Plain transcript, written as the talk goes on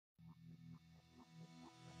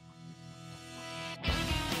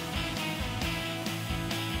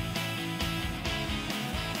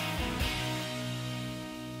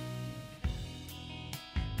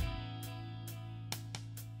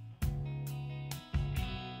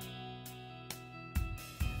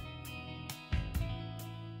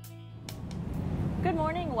Good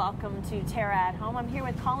morning, welcome to TERRA at Home. I'm here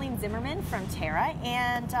with Colleen Zimmerman from TERRA,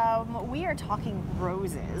 and we are talking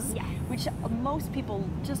roses, yes, which most people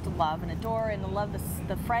just love and adore and love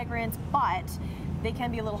the fragrance, but they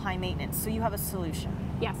can be a little high maintenance, so you have a solution.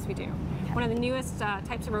 Yes, we do. Okay. One of the newest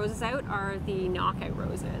types of roses out are the knockout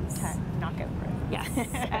roses. Okay, knockout roses. Yes,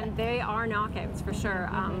 and they are knockouts for sure.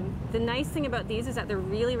 The nice thing about these is that they're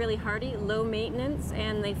really, really hardy, low maintenance,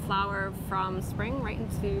 and they flower from spring right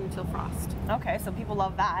till frost. Okay, so people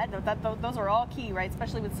love that. Those are all key, right?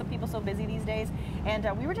 Especially with some people so busy these days. And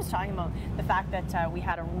we were just talking about the fact that we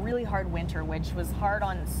had a really hard winter, which was hard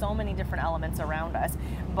on so many different elements around us.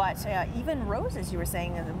 But even roses, you were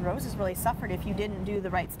saying, roses really suffered if you didn't do the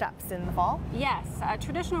right steps in the fall? Yes,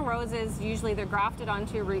 traditional roses, usually they're grafted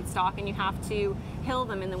onto a rootstock and you have to hill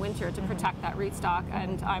them in the winter to protect that rootstock.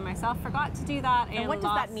 And I myself forgot to do that. And what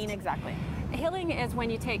does that mean exactly? Hilling is when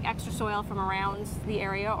you take extra soil from around the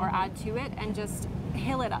area or add to it and just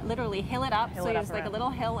hill it up, literally hill it up. So there's like a little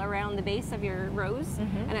hill around the base of your rose,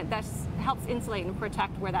 and that helps insulate and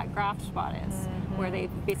protect where that graft spot is, where they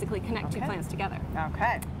basically connect two plants together.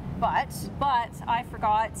 Okay. But I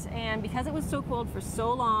forgot, and because it was so cold for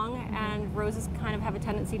so long, and roses kind of have a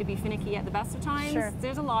tendency to be finicky at the best of times,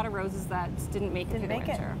 there's a lot of roses that didn't make it through the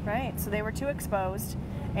winter. Right, so they were too exposed,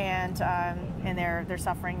 and they're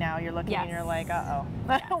suffering now. You're looking and you're like,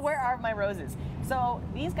 uh-oh, where are my roses? So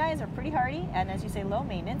these guys are pretty hardy, and as you say, low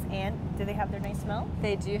maintenance. And do they have their nice smell?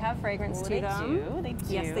 They do have fragrance to them. They do.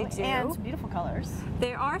 Yes, they do. And some beautiful colors.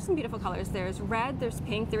 There are some beautiful colors. There's red, there's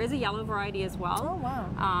pink, there is a yellow variety as well. Oh,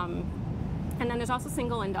 wow. And then there's also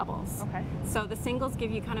single and doubles. Okay. So the singles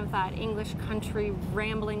give you kind of that English country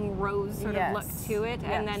rambling rose sort of look to it.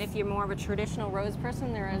 And then if you're more of a traditional rose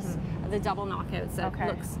person, there is the double knockouts that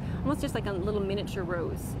looks almost just like a little miniature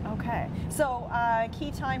rose. Okay. So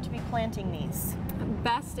key time to be planting these?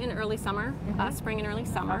 Best in early summer, spring and early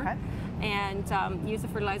summer. Okay. And use the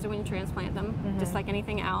fertilizer when you transplant them, just like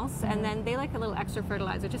anything else. And then they like a little extra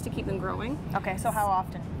fertilizer just to keep them growing. Okay, so how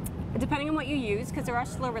often? Depending on what you use, because there are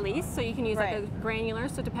slow release, so you can use like a granular.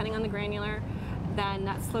 So depending on the granular, then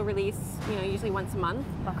that slow release, usually once a month.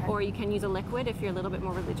 Okay. Or you can use a liquid if you're a little bit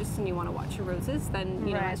more religious and you want to watch your roses. Then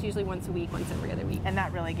it's usually once a week, once every other week. And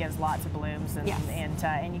that really gives lots of blooms, and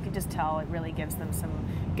and you can just tell it really gives them some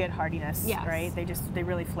good hardiness, right? They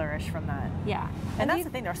really flourish from that. Yeah. And that's the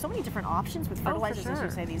thing. There are so many different options with fertilizers, as you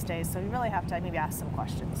say, these days. So you really have to maybe ask some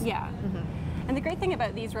questions. Yeah. And the great thing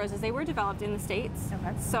about these roses, they were developed in the States,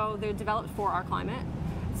 so they're developed for our climate.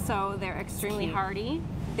 So they're extremely hardy.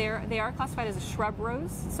 They are classified as a shrub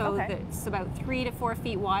rose, so it's about 3 to 4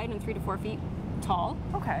 feet wide and 3 to 4 feet tall.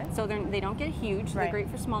 Okay. So they don't get huge. So they're great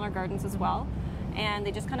for smaller gardens as well. And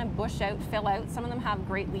they just kind of bush out, fill out. Some of them have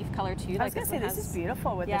great leaf color too. I was going to say, this is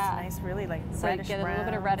beautiful with this nice, really like reddish you get a little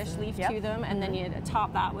bit of reddish leaf to them, and then you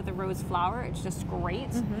top that with a rose flower. It's just great.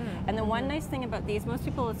 And the one nice thing about these, most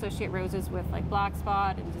people associate roses with like black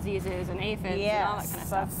spot and diseases and aphids and all that kind of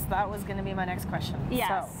stuff. That was going to be my next question.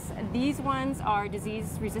 Yes, these ones are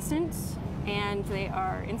disease resistant, and they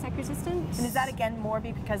are insect resistant. And is that again more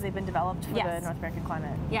because they've been developed for the North American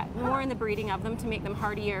climate? Yeah, more in the breeding of them to make them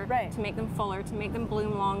hardier, to make them fuller, to make them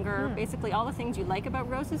bloom longer. Basically all the things you like about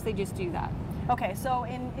roses, they just do that. Okay, so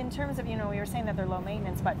in terms of, we were saying that they're low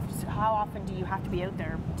maintenance, but how often do you have to be out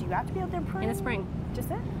there? Do you have to be out there pruning? In the spring. Just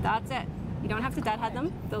it? That's it. You don't have to deadhead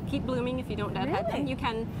them. They'll keep blooming if you don't deadhead them. You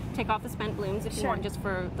can take off the spent blooms if you want, just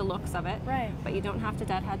for the looks of it. Right. But you don't have to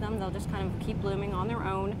deadhead them. They'll just kind of keep blooming on their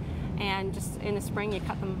own. And just in the spring, you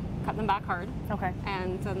cut them back hard. Okay.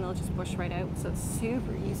 And then they'll just bush right out. So it's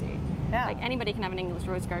super easy. Yeah. Like anybody can have an English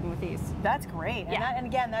rose garden with these. That's great. Yeah. And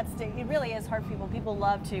again, it really is hard for people. People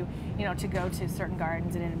love to, to go to certain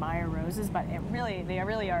gardens and admire roses, but they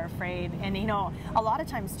really are afraid. And a lot of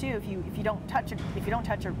times too, if you don't touch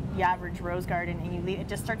the average rose garden and you leave, it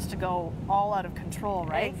just starts to go all out of control,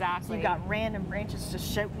 right? Exactly. So you've got random branches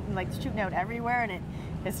just shooting out everywhere, and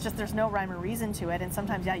it's just, there's no rhyme or reason to it, and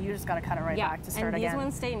sometimes you just got to cut it back to start again. And these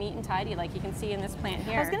ones stay neat and tidy, like you can see in this plant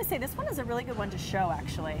here. I was going to say, this one is a really good one to show,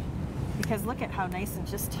 actually, because look at how nice and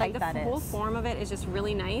just tight that is. The whole form of it is just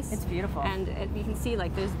really nice. It's beautiful. And you can see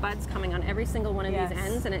like there's buds coming on every single one of these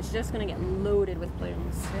ends, and it's just going to get loaded with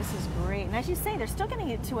blooms. This is great. And as you say, they're still getting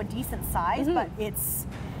it to a decent size, but it's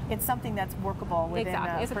something that's workable within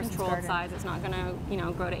it's a controlled size. It's not going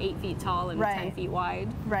to grow to 8 feet tall and 10 feet wide.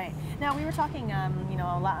 Right. Now we were talking on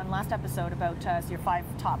last episode about your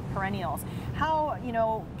 5 top perennials. How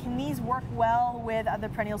can these work well with other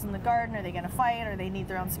perennials in the garden? Are they going to fight, or they need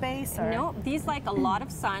their own space? Or? No, these like a lot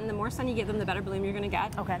of sun. The more sun you give them, the better bloom you're going to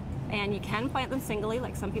get. Okay. And you can plant them singly,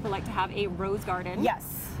 like some people like to have a rose garden.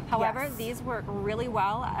 Yes. However, these work really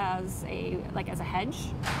well as a hedge.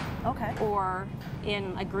 Okay. Or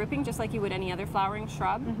in a grouping, just like you would any other flowering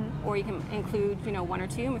shrub. Or you can include, you know, 1 or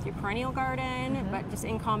 2 with your perennial garden, but just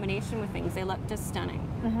in combination with things, they look just stunning.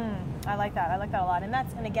 I like that. I like that a lot.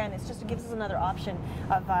 And again, it gives us another option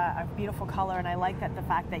of a beautiful color. And I like that the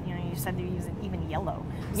fact that, you know, you said you use even yellow.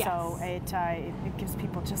 Yes. So it gives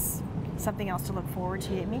people just something else to look forward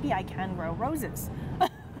to. Maybe I can grow roses.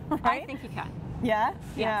 Right? I think you can. Yeah?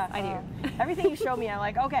 Yes, I do. Everything you showed me, I'm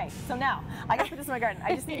like, okay, so now I gotta put this in my garden.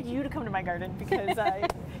 I just need you to come to my garden because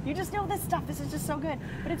you just know this stuff. This is just so good.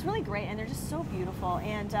 But it's really great and they're just so beautiful.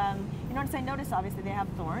 And you notice, I noticed obviously they have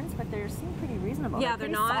thorns, but they seem pretty reasonable. Yeah, they're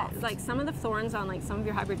not, soft. like some of the thorns on like some of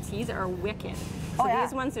your hybrid teas are wicked. So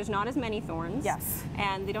these ones, there's not as many thorns. Yes.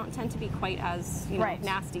 And they don't tend to be quite as, you know,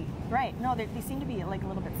 nasty. Right. No, they seem to be like a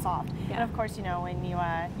little bit soft. Yeah. And of course, you know, when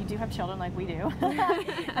you do have children like we do,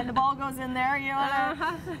 and the ball goes in there, you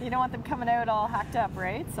don't want them coming out all hacked up,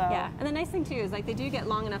 right? So yeah. And the nice thing too is like they do get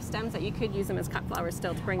long enough stems that you could use them as cut flowers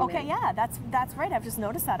still to bring them in. Okay, yeah, that's right. I've just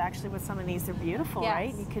noticed that actually with some of these. They're beautiful,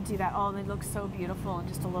 right? You could do that. Oh, they look so beautiful in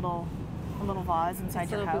just a little vase inside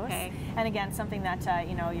your house. Bouquet. And again, something that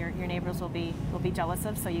you know your neighbors will be jealous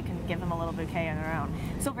of, so you can give them a little bouquet on their own.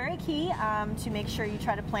 So very key to make sure you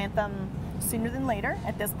try to plant them sooner than later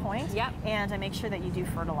at this point. Yep. And make sure that you do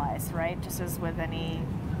fertilize, right? Just as with any.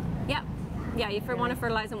 Yep. Yeah, you want to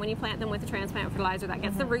fertilize them when you plant them with the transplant fertilizer. That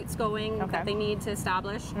gets the roots going that they need to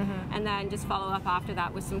establish, and then just follow up after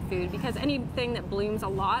that with some food, because anything that blooms a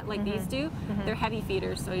lot, like these do, they're heavy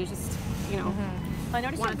feeders. So you just, you know, I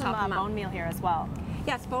noticed you have some bone meal here as well.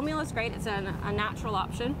 Yes, bone meal is great. It's a natural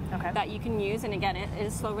option that you can use, and again, it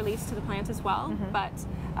is slow release to the plant as well. But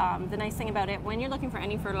the nice thing about it, when you're looking for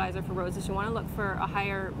any fertilizer for roses, you want to look for a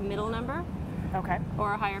higher middle number. Okay.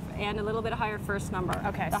 Or a little bit higher first number.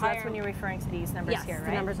 Okay, so that's when you're referring to these numbers here, right?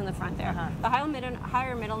 The numbers in the front there. The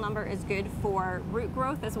higher middle number is good for root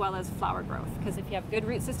growth as well as flower growth, because if you have good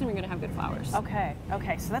root system, you're going to have good flowers. Okay,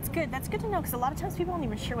 so that's good. That's good to know, because a lot of times people aren't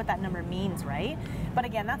even sure what that number means, right? But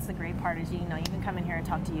again, that's the great part is, you know, you can come in here and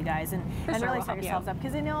talk to you guys and really set yourselves up,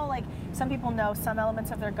 because you know, like some people know some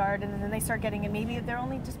elements of their garden, and then they start getting it. Maybe they're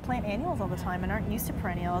only just plant annuals all the time and aren't used to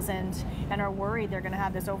perennials, and are worried they're going to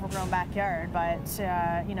have this overgrown backyard. But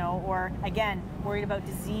you know, or again, worried about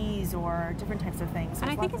disease or different types of things. And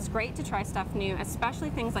I think it's great to try stuff new,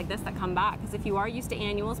 especially things like this that come back, because if you are used to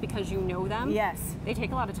annuals because you know them, they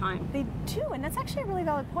take a lot of time. They do, and that's actually a really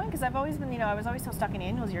valid point, because I've always been, you know, I was always so stuck in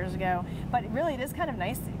annuals years ago, but really it is kind of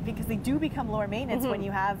nice because they do become lower maintenance when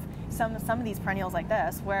you have some of these perennials like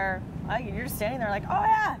this, where you're just standing there like, oh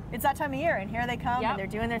yeah, it's that time of year, and here they come and they're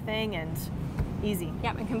doing their thing, and easy.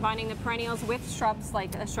 Yep, and combining the perennials with shrubs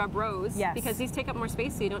like a shrub rose, because these take up more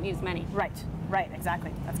space, so you don't need as many. Right,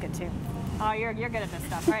 exactly. That's good too. Oh, you're good at this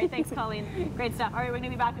stuff. All right, thanks, Colleen. Great stuff. All right, we're going to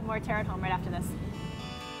be back with more Terra at Home right after this.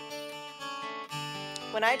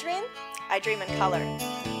 When I dream in color.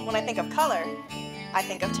 When I think of color, I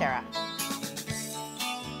think of Terra.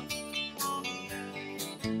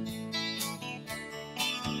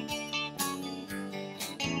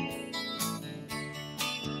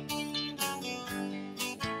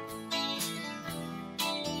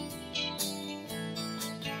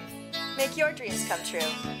 Make your dreams come true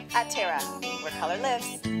at Terra, where color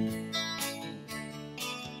lives.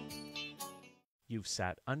 You've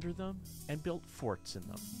sat under them and built forts in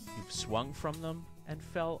them. You've swung from them and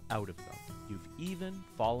fell out of them. You've even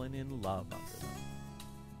fallen in love under them.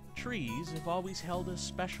 Trees have always held a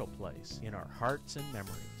special place in our hearts and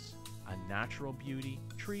memories. A natural beauty,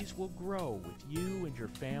 trees will grow with you and your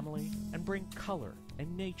family and bring color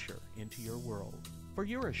and nature into your world. For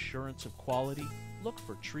your assurance of quality, look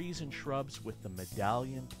for trees and shrubs with the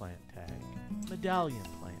Medallion plant tag. Medallion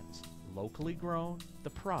plants, locally grown, the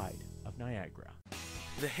pride of Niagara.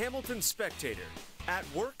 The Hamilton Spectator, at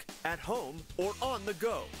work, at home, or on the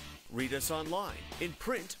go. Read us online, in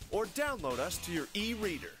print, or download us to your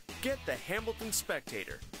e-reader. Get the Hamilton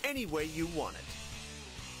Spectator any way you want it.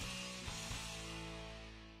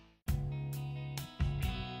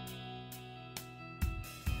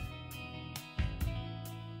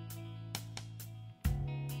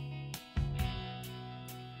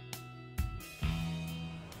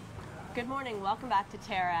 Good morning, welcome back to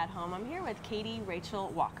Terra at Home. I'm here with Katie Rachel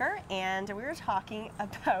Walker, and we were talking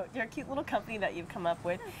about your cute little company that you've come up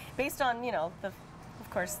with based on, you know, of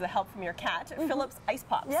course, the help from your cat, Philip's Ice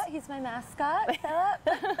Pops. Yeah, he's my mascot,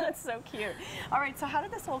 Philip. That's so cute. All right, so how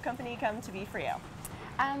did this whole company come to be for you?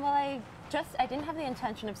 Well, I I didn't have the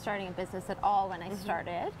intention of starting a business at all when I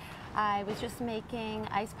started. I was just making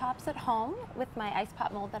ice pops at home with my ice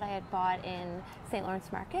pop mold that I had bought in St. Lawrence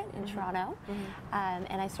Market in Toronto.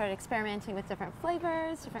 And I started experimenting with different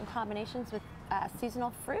flavors, different combinations with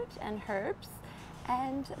seasonal fruit and herbs,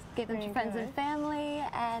 and gave them to friends and family,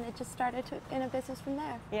 and it just started in a business from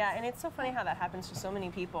there. Yeah, and it's so funny how that happens to so many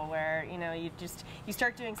people, where you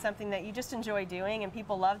start doing something that you just enjoy doing, and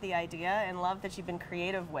people love the idea and love that you've been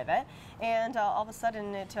creative with it, and all of a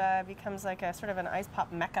sudden it becomes like a sort of an ice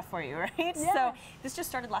pop mecca for you, right? Yeah. So this just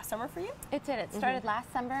started last summer for you? It did. It started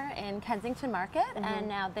last summer in Kensington Market, and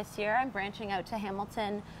now this year I'm branching out to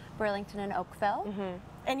Hamilton, Burlington, and Oakville.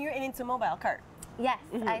 And it's a mobile cart. Yes,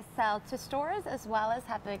 I sell to stores as well as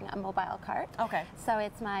having a mobile cart. Okay. So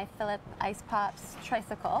it's my Philip Ice Pops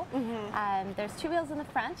tricycle. There's 2 wheels in the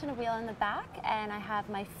front and a wheel in the back, and I have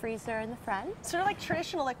my freezer in the front. Sort of like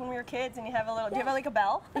traditional, like when we were kids, and you have a little. Do you have like a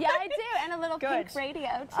bell? Yeah, I do, and a little pink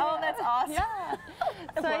radio too. Oh, that's awesome. Yeah.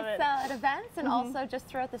 So I sell at events and also just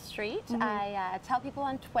throughout the street. I tell people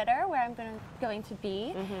on Twitter where I'm going to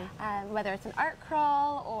be, whether it's an art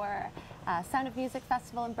crawl or Sound of Music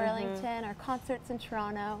Festival in Burlington or concerts in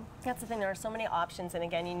Toronto. That's the thing, there are so many options, and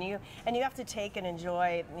again, you have to take and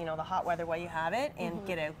enjoy, the hot weather while you have it, and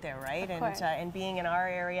get out there, right? And being in our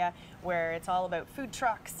area where it's all about food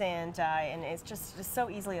trucks, and it's just so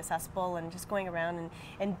easily accessible, and just going around,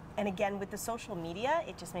 and again, with the social media,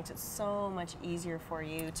 it just makes it so much easier for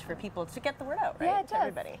you, for people to get the word out, right? Yeah, it does.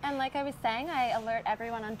 Everybody. And like I was saying, I alert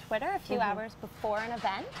everyone on Twitter a few hours before an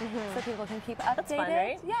event, so people can keep updated. That's fun,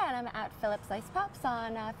 right? Yeah, and I'm at Philip's Ice Pops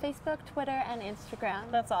on Facebook, Twitter, and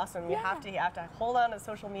Instagram. That's awesome. You have to hold on to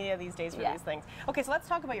social media these days for these things. Okay, so let's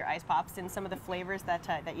talk about your ice pops and some of the flavors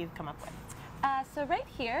that you've come up with. So right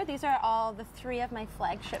here, these are all the 3 of my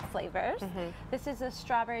flagship flavors. This is a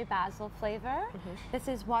strawberry basil flavor. This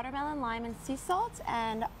is watermelon, lime, and sea salt.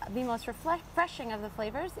 And the most refreshing of the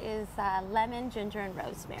flavors is lemon, ginger, and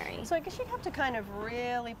rosemary. So I guess you'd have to kind of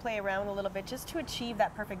really play around a little bit just to achieve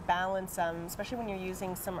that perfect balance, especially when you're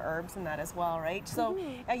using some herbs in that as well, right? So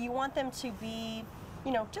you want them to be,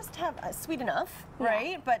 just have sweet enough,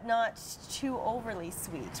 right? But not too overly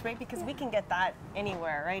sweet, right? Because we can get that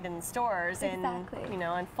anywhere, right? In stores, and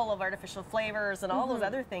and full of artificial flavors and all those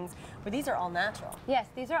other things. But these are all natural. Yes,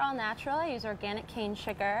 these are all natural. I use organic cane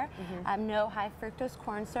sugar, no high fructose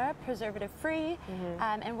corn syrup, preservative free.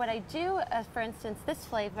 And what I do, for instance, this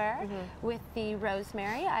flavor with the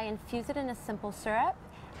rosemary, I infuse it in a simple syrup.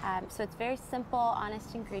 So it's very simple,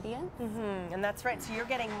 honest ingredients. And that's right. So you're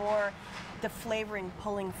getting more the flavoring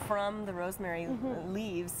pulling from the rosemary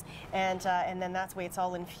leaves, and then that's the way it's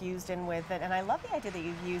all infused in with it. And I love the idea that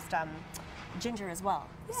you've used ginger as well.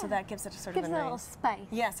 So that gives it a sort of a little spice.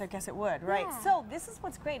 Yes, I guess it would, right? So this is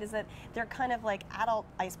what's great, is that they're kind of like adult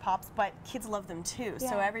ice pops, but kids love them too.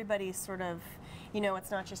 So everybody's sort of,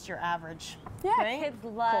 it's not just your average. Yeah, right? Kids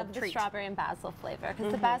love the strawberry and basil flavor,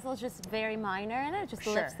 because the basil is just very minor and it just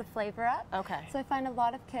lifts the flavor up. Okay. So I find a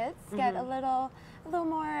lot of kids get a little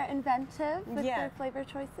more inventive with their flavor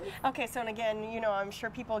choices. Okay, so and again, I'm sure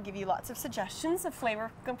people give you lots of suggestions of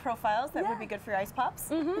flavor profiles that would be good for your ice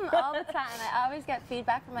pops. All the time. I always get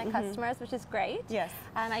feedback from my customers, which is great. Yes.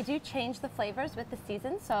 And I do change the flavors with the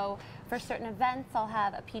season. So for certain events, I'll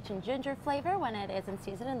have a peach and ginger flavor when it is in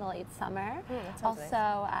season in the late summer. Also,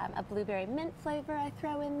 nice. A blueberry mint flavor I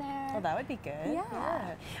throw in there. Oh, that would be good.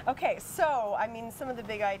 Yeah. Okay, so I mean, some of the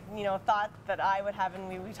big, thought that I would have, and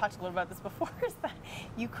we talked a little about this before, is that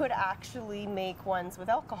you could actually make ones with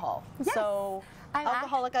alcohol. Yes. So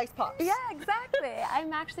alcoholic ice pops. Yeah, exactly.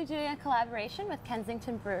 I'm actually doing a collaboration with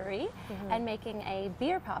Kensington Brewery and making a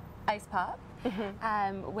beer pop, ice pop.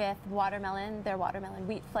 With their watermelon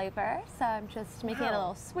wheat flavor. So I'm just making it a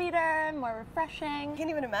little sweeter, more refreshing. I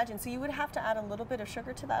can't even imagine. So you would have to add a little bit of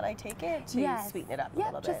sugar to that, I take it, to sweeten it up a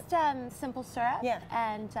little bit. Just simple syrup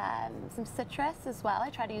and some citrus as well.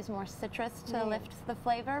 I try to use more citrus to lift the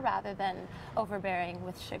flavor rather than overbearing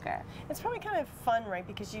with sugar. It's probably kind of fun, right?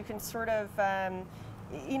 Because you can sort of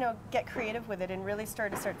get creative with it and really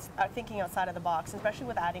start thinking outside of the box, especially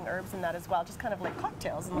with adding herbs in that as well, just kind of like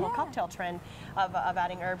cocktails and the whole cocktail trend of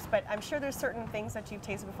adding herbs. But I'm sure there's certain things that you've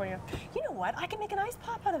tasted before and you're like, you know what, I can make an ice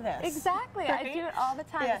pop out of this. Exactly, right? I do it all the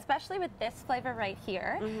time, especially with this flavor right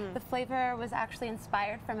here. Mm-hmm. The flavor was actually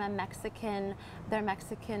inspired from their Mexican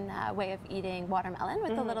way of eating watermelon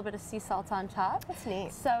with a little bit of sea salt on top. That's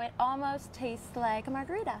neat. So it almost tastes like a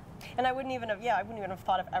margarita. And I wouldn't even have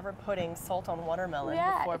thought of ever putting salt on watermelon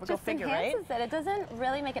before, but go figure, right? It just enhances it. It doesn't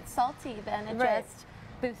really make it salty then, it just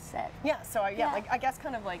boosts it. Yeah, so like I guess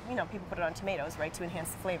kind of like, people put it on tomatoes, right, to enhance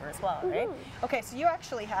the flavor as well, right? Okay, so you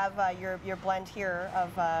actually have your blend here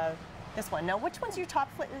of This one. Now, which one's your top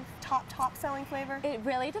selling flavor? It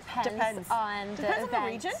really depends on the Depends event. on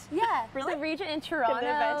the region? Yeah, Really? the region in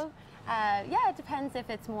Toronto. Yeah, it depends if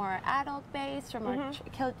it's more adult-based or more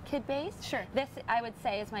kid-based. Sure. This, I would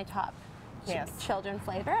say, is my top children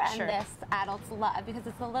flavor, and Sure. this adults love because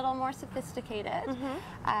it's a little more sophisticated.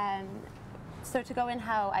 So to go in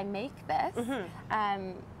how I make this,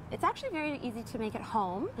 it's actually very easy to make at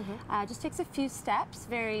home. Just takes a few steps,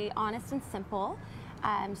 very honest and simple.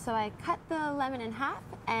 So I cut the lemon in half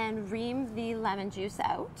and ream the lemon juice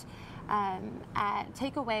out.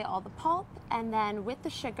 Take away all the pulp, and then with the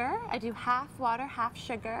sugar, I do half water, half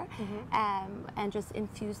sugar, and just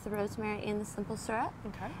infuse the rosemary in the simple syrup.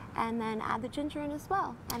 Okay. And then add the ginger in as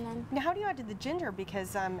well. And then now, how do you add the ginger?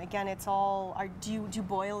 Because again, it's all. Do you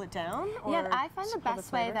boil it down? Or yeah, I find the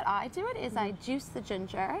best way that I do it is I juice the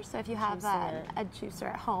ginger. So if you have a juicer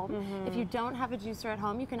at home, if you don't have a juicer at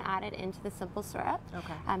home, you can add it into the simple syrup.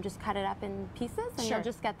 Okay. Just cut it up in pieces, and you'll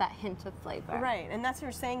just get that hint of flavor. Right, and that's what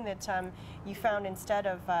you're saying that you found instead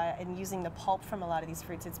of in using the pulp from a lot of these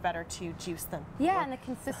fruits, it's better to juice them. Yeah, and the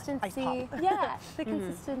consistency. Yeah, the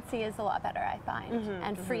consistency is a lot better, I find,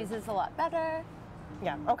 and freezes a lot better.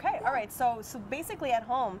 Yeah. Okay. All right. So basically at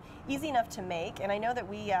home, easy enough to make, and I know that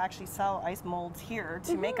we actually sell ice molds here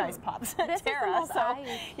to make ice pops at TERRA, so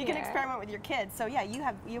you can experiment with your kids. So yeah, you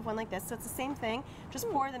have one like this. So it's the same thing. Just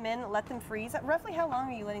pour them in, let them freeze. Roughly, how long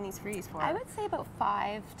are you letting these freeze for? I would say about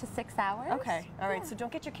 5 to 6 hours. Okay. All right. So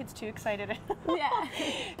don't get your kids too excited. Yeah.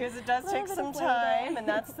 Because it does take some time, and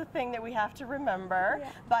that's the thing that we have to remember. Yeah.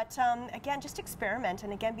 But again, just experiment,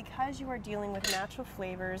 and again, because you are dealing with natural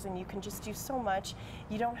flavors, and you can just do so much.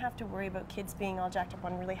 You don't have to worry about kids being all jacked up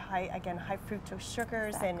on really high fructose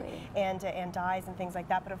sugars and dyes and things like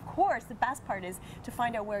that. But of course, the best part is to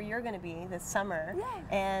find out where you're going to be this summer,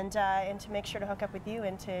 and to make sure to hook up with you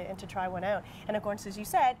and to try one out. And of course, as you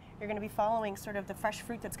said, you're going to be following sort of the fresh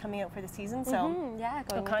fruit that's coming out for the season. So yeah,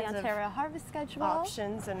 going with the TERRA harvest schedule,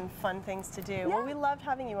 options and fun things to do. Yeah. Well, we loved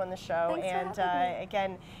having you on the show, Thanks and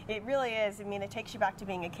again, it really is. I mean, it takes you back to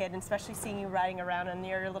being a kid, and especially seeing you riding around on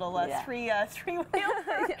your little three-wheel.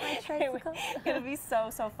 It'll be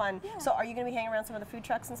so fun. Yeah. So are you going to be hanging around some of the food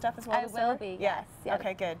trucks and stuff as well? I will be, yes.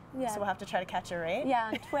 Okay, good. Yeah. So we'll have to try to catch you, right? Yeah,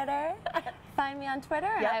 on Twitter. Find me on Twitter,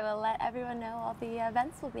 and I will let everyone know all the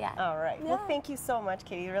events we'll be at. All right. Yeah. Well, thank you so much,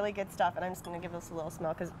 Katie. Really good stuff. And I'm just going to give this a little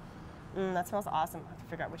smell because that smells awesome. I have to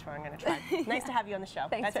figure out which one I'm going to try. Nice to have you on the show.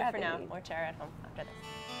 Thanks. That's it for now. More TERRA at home after this.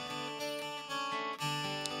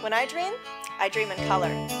 When I dream in color.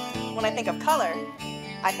 When I think of color,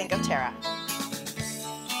 I think of TERRA.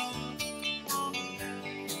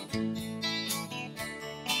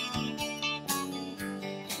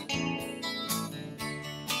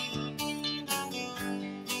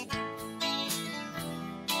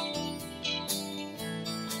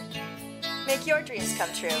 Make your dreams come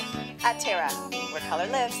true at TERRA, where color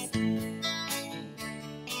lives.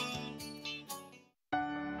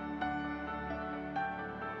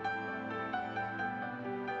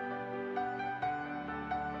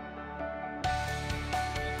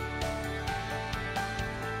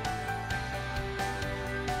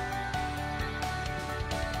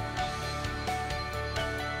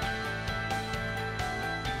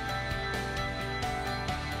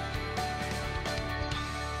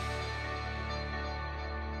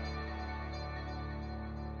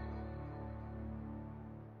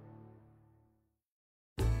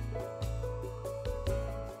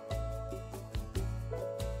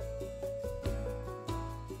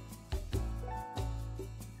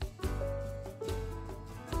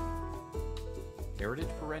 Heritage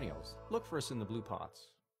perennials. Look for us in the blue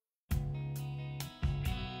pots.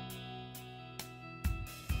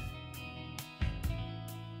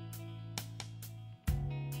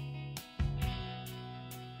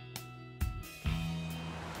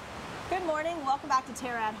 Good morning, welcome back to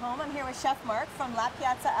TERRA at Home. I'm here with Chef Mark from La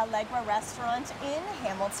Piazza Allegra restaurant in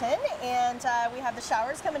Hamilton, and we have the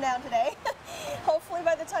showers coming down today. Hopefully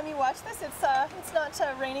by the time you watch this, it's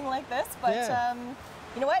not raining like this, but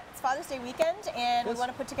you know what? It's Father's Day weekend, and we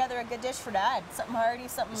want to put together a good dish for Dad. Something hearty,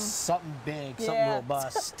 something big, something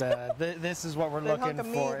robust. This is what we're looking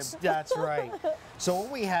for. That's right. So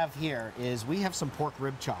what we have here is we have some pork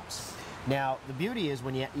rib chops. Now, the beauty is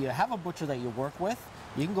when you have a butcher that you work with,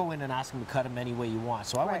 you can go in and ask him to cut them any way you want.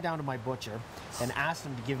 So I went down to my butcher and asked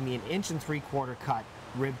him to give me an 1 3/4 cut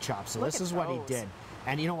rib chop. So this is what he did.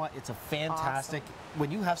 And you know what? It's a fantastic,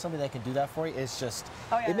 when you have somebody that can do that for you, it's just,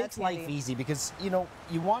 it makes life easy because, you know,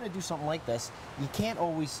 you want to do something like this, you can't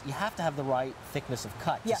always, you have to have the right thickness of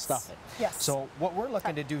cut to stuff it. Yes. So what we're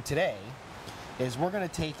looking to do today is we're going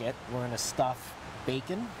to take it, we're going to stuff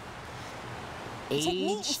bacon, Take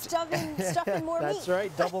meat and stuff in more meat. That's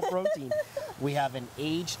right, double protein. We have an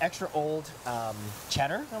aged, extra old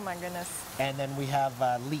cheddar. Oh my goodness. And then we have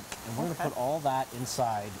leek. And we're going to put all that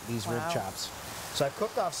inside these rib chops. So I've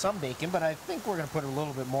cooked off some bacon, but I think we're going to put a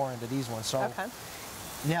little bit more into these ones. So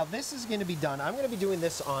now this is going to be done. I'm going to be doing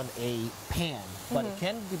this on a pan, but it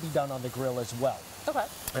can be done on the grill as well. Okay.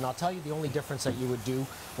 And I'll tell you the only difference that you would do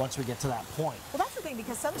once we get to that point. Well, that's the thing,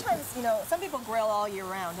 because sometimes, you know, some people grill all year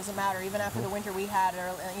round. Doesn't matter, even after the winter we had,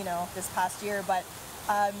 or, you know, this past year. But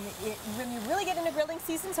when you really get into grilling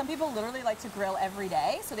season, some people literally like to grill every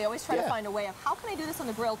day. So they always try to find a way of, how can I do this on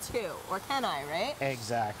the grill too? Or can I, right?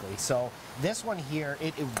 Exactly. So this one here,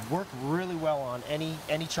 it worked really well on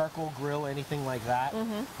any charcoal grill, anything like that.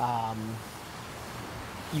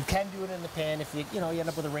 You can do it in the pan if you end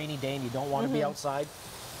up with a rainy day and you don't want to be outside.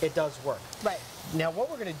 It does work. Right. Now what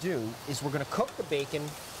we're going to do is we're going to cook the bacon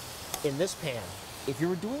in this pan. If you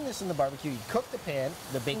were doing this in the barbecue, you'd cook the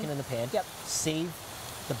bacon in the pan, save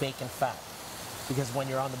the bacon fat. Because when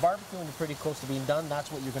you're on the barbecue and you're pretty close to being done, that's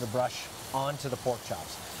what you're going to brush onto the pork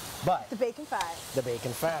chops. But the bacon fat. The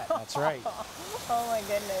bacon fat, that's right. Oh my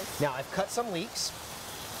goodness. Now I've cut some leeks,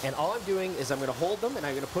 and all I'm doing is I'm going to hold them and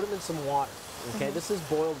I'm going to put them in some water. Okay, this is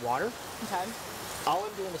boiled water. Okay. All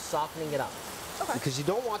I'm doing is softening it up. Okay. Because you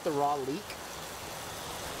don't want the raw leek.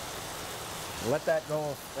 Let that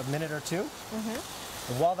go a minute or two.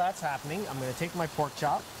 And while that's happening, I'm going to take my pork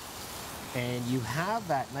chop, and you have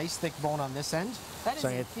that nice thick bone on this end. That is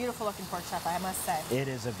a beautiful looking pork chop, I must say. It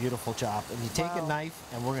is a beautiful chop. And you take a knife,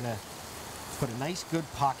 and we're going to put a nice good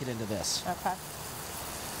pocket into this. Okay.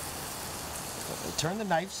 Turn the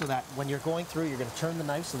knife so that when you're going through, you're going to turn the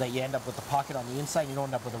knife so that you end up with the pocket on the inside. You don't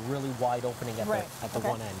end up with a really wide opening at the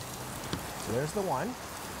one end. So there's the one.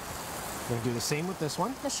 We're going to do the same with this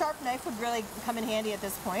one. The sharp knife would really come in handy at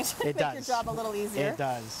this point. It does. Make your job a little easier. It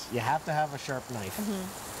does. You have to have a sharp knife.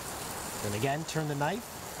 And again, turn the knife.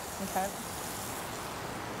 Okay.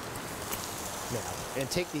 Now, and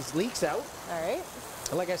take these leeks out. All right.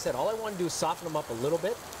 And like I said, all I want to do is soften them up a little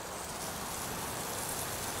bit.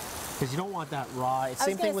 Because you don't want that raw. It's the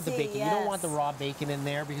same thing with the bacon. You don't want the raw bacon in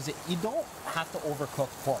there because you don't have to overcook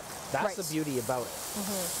pork. That's the beauty about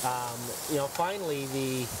it. You know, finally,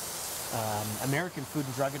 the American Food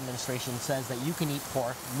and Drug Administration says that you can eat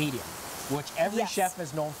pork medium, which every chef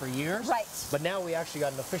has known for years. Right. But now we actually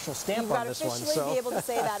got an official stamp on this one. You've got to officially be able to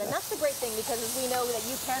say that. And that's the great thing, because we know that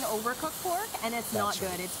you can overcook pork, and it's not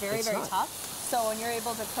good. It's very, very tough. So when you're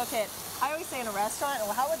able to cook it, I always say in a restaurant,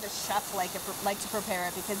 well, how would the chef like to prepare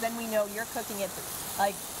it? Because then we know you're cooking it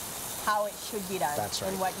like how it should be done. That's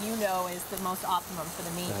right. And what you know is the most optimum for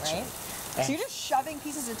the meat, right? So you're just shoving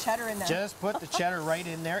pieces of cheddar in there. Just put the cheddar right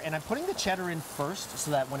in there, and I'm putting the cheddar in first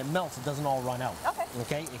so that when it melts, it doesn't all run out. Okay.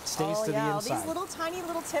 Okay? It stays to the inside. These little tiny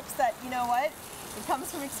little tips that, you know what, it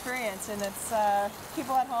comes from experience, and it's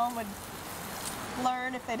people at home would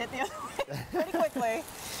learn if they did the other way pretty quickly.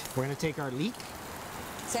 We're going to take our leek.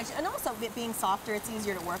 And also, it being softer, it's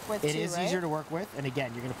easier to work with, It is easier to work with, and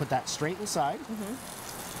again, you're going to put that straight inside.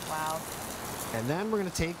 Wow. And then we're going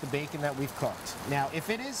to take the bacon that we've cooked. Now, if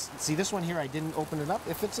it is, see this one here, I didn't open it up.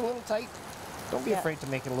 If it's a little tight, don't be afraid to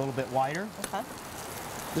make it a little bit wider. Okay.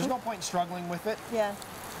 There's no point in struggling with it. Yeah.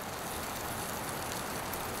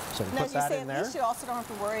 So we put that in there. At least you also don't have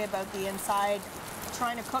to worry about the inside,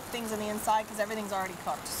 trying to cook things on the inside, because everything's already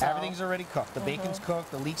cooked. So. Everything's already cooked. The bacon's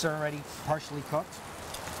cooked. The leeks are already partially cooked.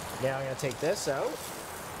 Now I'm going to take this out.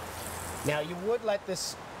 Now you would let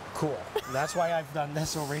this cool. That's why I've done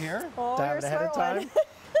this over here to have it ahead of time.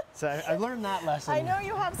 So I learned that lesson. I know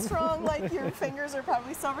you have strong, like your fingers are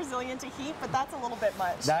probably so resilient to heat, but that's a little bit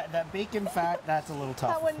much. That bacon fat, that's a little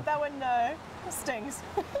tough. That one stings.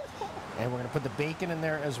 And we're going to put the bacon in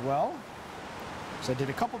there as well. So I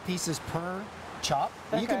did a couple pieces per chop.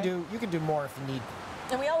 Okay. You can do more if you need.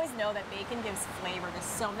 And we always know that bacon gives flavor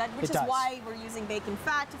to which is why we're using bacon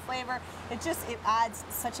fat to flavor. It adds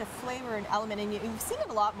such a flavor and element, and you've seen it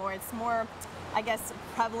a lot more. It's more, I guess,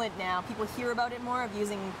 prevalent now. People hear about it more, of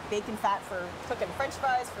using bacon fat for cooking French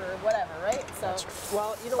fries, for whatever, right? So, that's right.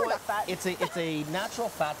 Well, you know what? It's a natural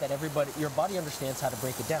fat that your body understands how to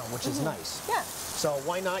break it down, which is nice. Yeah. So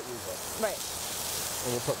why not use it? Right.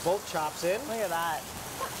 And we'll put both chops in. Look at that.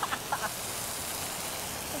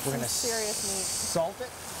 We're going to serious meat. Salt it.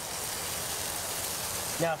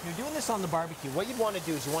 Now, if you're doing this on the barbecue, what you'd want to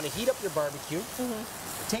do is you want to heat up your barbecue,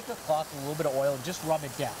 take a cloth and a little bit of oil and just rub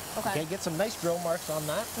it down. Okay? Get some nice grill marks on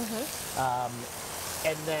that.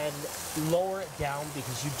 And then lower it down,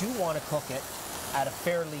 because you do want to cook it at a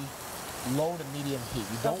fairly low to medium heat.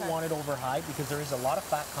 You don't want it over high because there is a lot of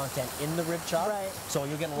fat content in the rib chop. Right. So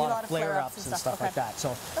you'll get a lot of flare-ups and stuff like that.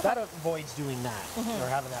 So that avoids doing that or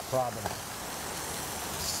having that problem.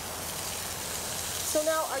 So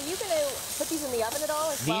now, are you going to put these in the oven at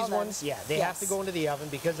all as well? These ones, yeah, they have to go into the oven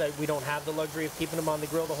because we don't have the luxury of keeping them on the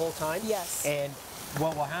grill the whole time. Yes. And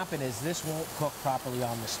what will happen is this won't cook properly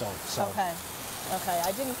on the stove. So. Okay. Okay,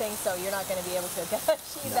 I didn't think so. You're not going to be able to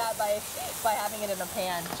achieve that by having it in a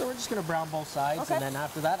pan. So we're just going to brown both sides, and then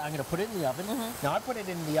after that, I'm going to put it in the oven. Now I put it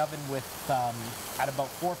in the oven with at about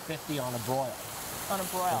 450 on a broil. On a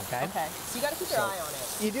broil. Okay. Okay. So you got to keep your eye on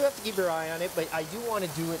it. You do have to keep your eye on it, but I do want to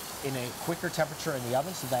do it in a quicker temperature in the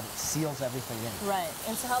oven so that it seals everything in. Right.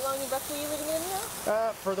 And so how long roughly are you leaving it in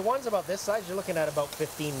now? For the ones about this size, you're looking at about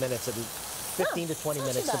 15 minutes. 15 to 20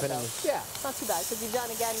 minutes, depending. Yeah. It's not too bad because you've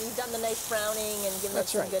done the nice browning and given it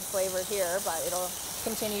some good flavor here, but it'll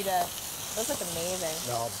continue to. Those look amazing.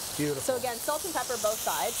 Oh, beautiful. So again, salt and pepper both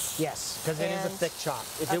sides. Yes, because it is a thick chop.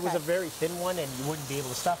 If it was a very thin one, and you wouldn't be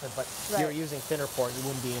able to stuff it, but if you're using thinner pork, you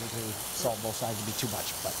wouldn't be able to salt both sides. It'd be too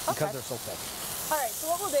much, but because they're so thick. All right, so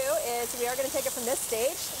what we'll do is we are going to take it from this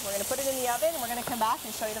stage. We're going to put it in the oven, and we're going to come back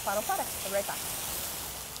and show you the final product. We'll be right back.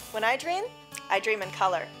 When I dream in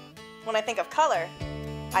color. When I think of color,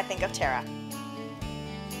 I think of TERRA.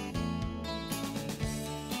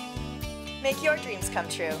 Make your dreams come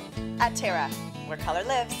true at TERRA, where color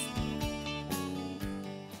lives.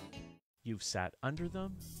 You've sat under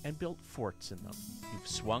them and built forts in them. You've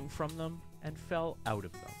swung from them and fell out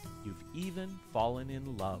of them. You've even fallen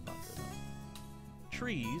in love under them.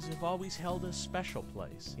 Trees have always held a special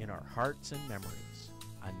place in our hearts and memories.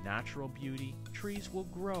 A natural beauty, trees will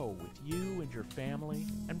grow with you and your family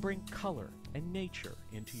and bring color and nature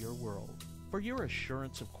into your world. For your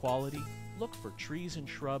assurance of quality, look for trees and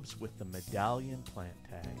shrubs with the Medallion plant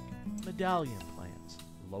tag. Medallion plants,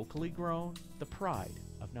 locally grown, the pride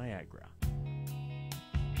of Niagara.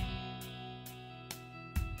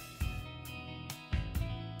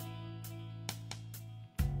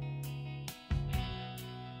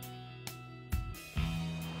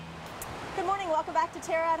 Good morning, welcome back to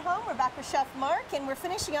TERRA at Home. We're back with Chef Mark, and we're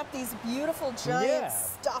finishing up these beautiful giant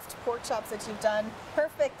stuffed pork chops that you've done.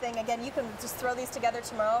 Perfect thing. Again, you can just throw these together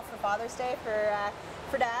tomorrow for Father's Day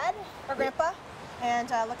for Dad or Grandpa, and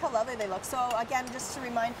look how lovely they look. So again, just to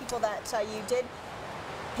remind people that you did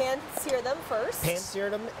pan-sear them first.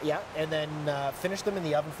 Pan-seared them, yeah, and then finished them in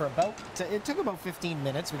the oven for it took about 15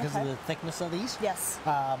 minutes because of the thickness of these. Yes.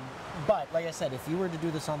 But like I said, if you were to do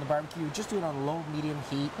this on the barbecue, just do it on low, medium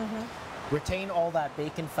heat. Retain all that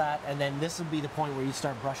bacon fat, and then this would be the point where you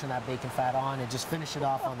start brushing that bacon fat on and just finish it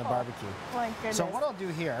off on the barbecue. My goodness. So what I'll do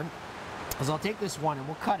here is I'll take this one and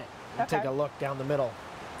we'll cut it. We'll take a look down the middle.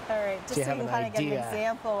 All right, just so you can kind of get an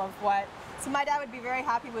example of what. So my dad would be very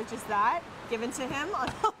happy with just that given to him on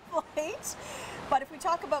a plate. But if we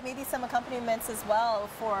talk about maybe some accompaniments as well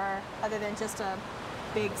for other than just a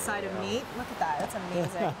big side of meat, look at that, that's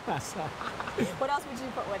amazing. What else would you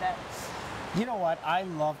put with it? You know what? I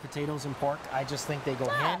love potatoes and pork. I just think they go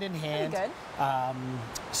hand in hand.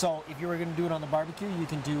 Good. So if you were going to do it on the barbecue, you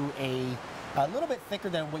can do a little bit thicker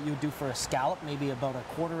than what you would do for a scallop, maybe about a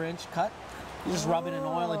 1/4 inch cut. You just rub it in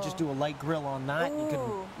oil and just do a light grill on that. You can,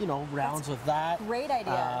 you know, rounds with that. Great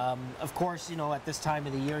idea. Of course, you know, at this time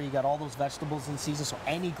of the year, you got all those vegetables in season. So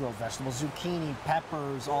any grilled vegetables, zucchini,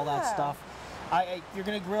 peppers, all that stuff. If you're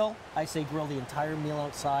going to grill, I say grill the entire meal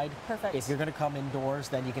outside. Perfect. If you're going to come indoors,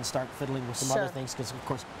 then you can start fiddling with some other things because, of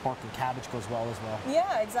course, pork and cabbage goes well as well.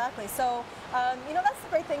 Yeah, exactly. So, you know, that's the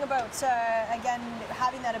great thing about, again,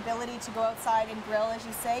 having that ability to go outside and grill, as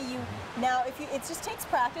you say. Now, it just takes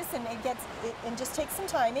practice and it just takes some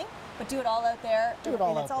timing. But do it all out there. Do it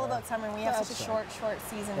all out It's all there. about summer, and we have such a short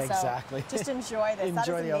season. Exactly. So just enjoy this.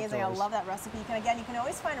 Enjoy that is amazing. I outdoors. love that recipe. You can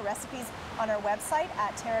always find our recipes on our website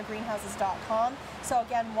at terragreenhouses.com. So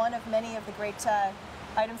again, one of many of the great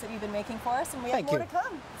items that you've been making for us, and we have more to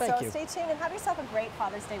come. Thank you. Stay tuned and have yourself a great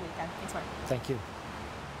Father's Day weekend. Thanks, Mark. Thank you.